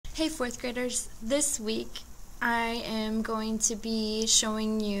Hey fourth graders, this week I am going to be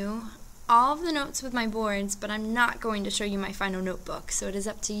showing you all of the notes with my boards, but I'm not going to show you my final notebook, so it is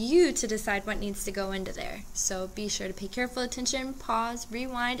up to you to decide what needs to go into there. So be sure to pay careful attention, pause,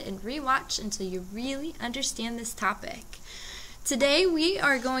 rewind, and rewatch until you really understand this topic. Today we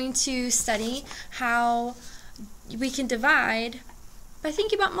are going to study how we can divide by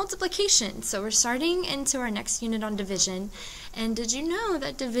thinking about multiplication. So we're starting into our next unit on division. And did you know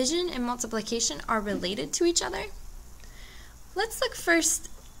that division and multiplication are related to each other? Let's look first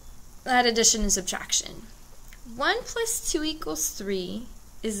at addition and subtraction. 1 plus 2 equals 3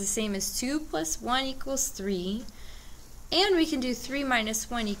 is the same as 2 plus 1 equals 3. And we can do 3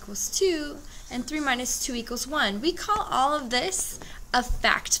 minus 1 equals 2 and 3 minus 2 equals 1. We call all of this a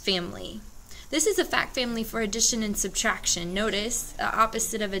fact family. This is a fact family for addition and subtraction. Notice the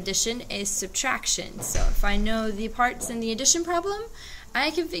opposite of addition is subtraction. So if I know the parts in the addition problem,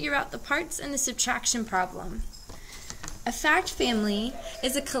 I can figure out the parts in the subtraction problem. A fact family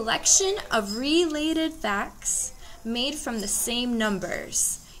is a collection of related facts made from the same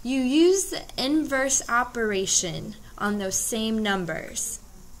numbers. You use the inverse operation on those same numbers.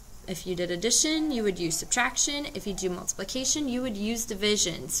 If you did addition, you would use subtraction. If you do multiplication, you would use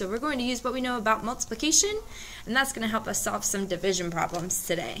division. So we're going to use what we know about multiplication, and that's going to help us solve some division problems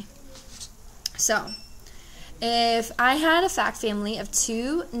today. So, if I had a fact family of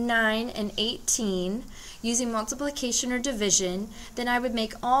 2, 9, and 18 using multiplication or division, then I would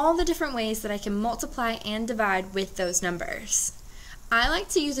make all the different ways that I can multiply and divide with those numbers. I like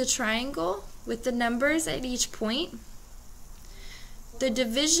to use a triangle with the numbers at each point. The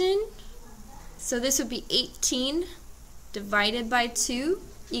division, so this would be 18 divided by 2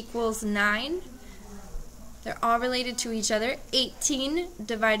 equals 9. They're all related to each other. 18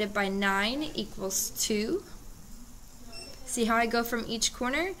 divided by 9 equals 2. See how I go from each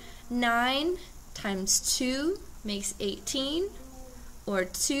corner? 9 times 2 makes 18, or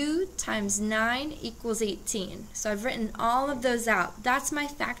 2 times 9 equals 18. So I've written all of those out. That's my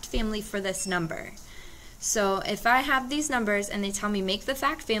fact family for this number. So if I have these numbers and they tell me make the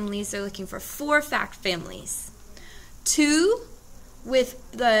fact families, they're looking for 4 fact families. 2 with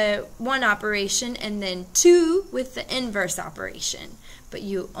the one operation and then 2 with the inverse operation. But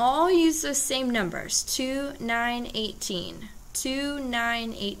you all use those same numbers, 2, 9, 18. 2,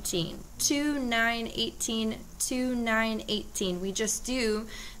 9, 18, 2, 9, 18, 2, 9, 18. We just do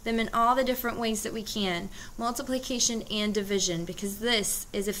them in all the different ways that we can. Multiplication and division, because this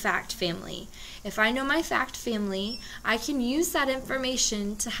is a fact family. If I know my fact family, I can use that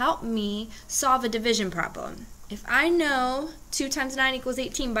information to help me solve a division problem. If I know 2 times 9 equals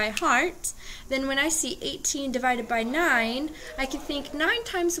 18 by heart, then when I see 18 divided by 9, I can think 9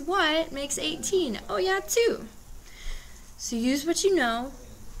 times what makes 18? Oh yeah, 2. So use what you know,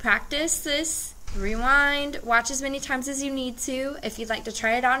 practice this, rewind, watch as many times as you need to. If you'd like to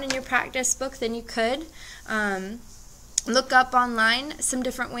try it out in your practice book, then you could. Look up online some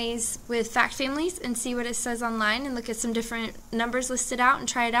different ways with fact families and see what it says online and look at some different numbers listed out and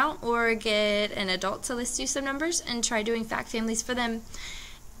try it out, or get an adult to list you some numbers and try doing fact families for them.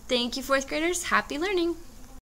 Thank you, fourth graders. Happy learning.